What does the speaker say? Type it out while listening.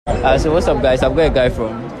So what's up, guys? I've got a guy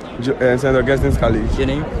from St. Augustine's College. Your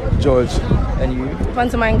name? George. And you?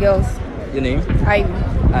 Mfantsiman girls. Your name?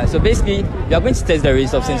 Ivy. So basically, you are going to test the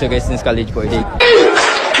race of St. Augustine's College for a day.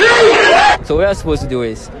 So what you're supposed to do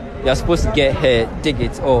is, you're supposed to get her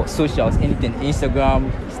tickets or socials, anything,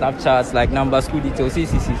 Instagram, Snapchats, like numbers, school details,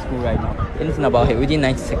 CCC school right now, anything about her within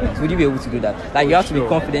 90 seconds. Would you be able to do that? Like, you have to be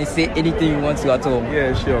confident, say anything you want to at home.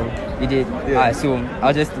 Yeah, sure. You did? Yeah. Alright, so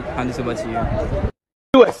I'll just hand this over to you.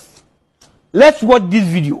 Viewers, let's watch this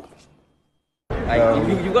video. Like,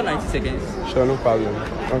 you got 90 seconds. Sure, no problem.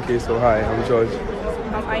 Okay, so hi, I'm George.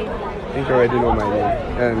 I'm Ivy. I think you already know my name.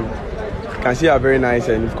 And you can see I'm very nice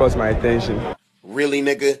and of course my attention. Really,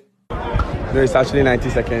 nigga? No, it's actually 90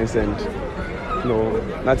 seconds and no,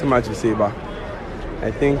 nothing much to say, but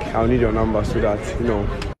I think I'll need your number so that,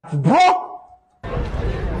 Bro!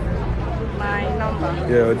 My number.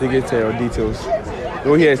 Yeah, your tickets and your details.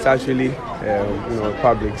 No, here it's actually,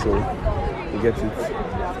 public, so you get it.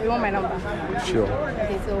 You want my number? Sure.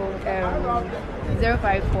 Okay, so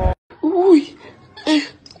 054. Ooh.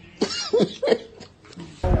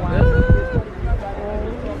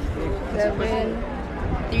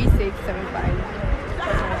 3675.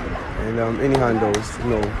 And any handles?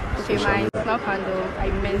 No. Okay, my snap handle, I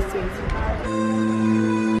meant 20.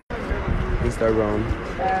 Instagram.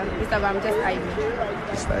 Instagram, just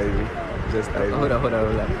Ivy. Just Ivy. Hold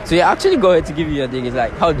on. So you actually go ahead to give you your tickets.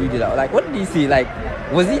 Like, how do you do that? Like, what did you see? Like,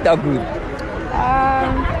 was it that good?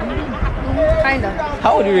 Kinda.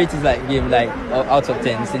 How would you rate his like game, like out of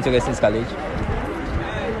 10, St. Augustine's College?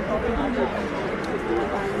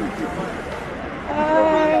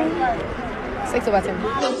 6 over 10.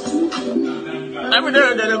 I'm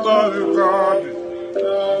there,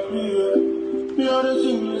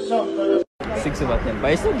 6 over 10. But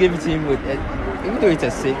I still gave it to him with, even though it's a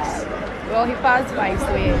 6. Well, he passed 5,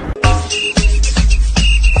 so yeah.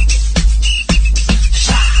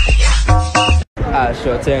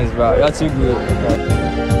 Sure, thanks, bro. You're too good.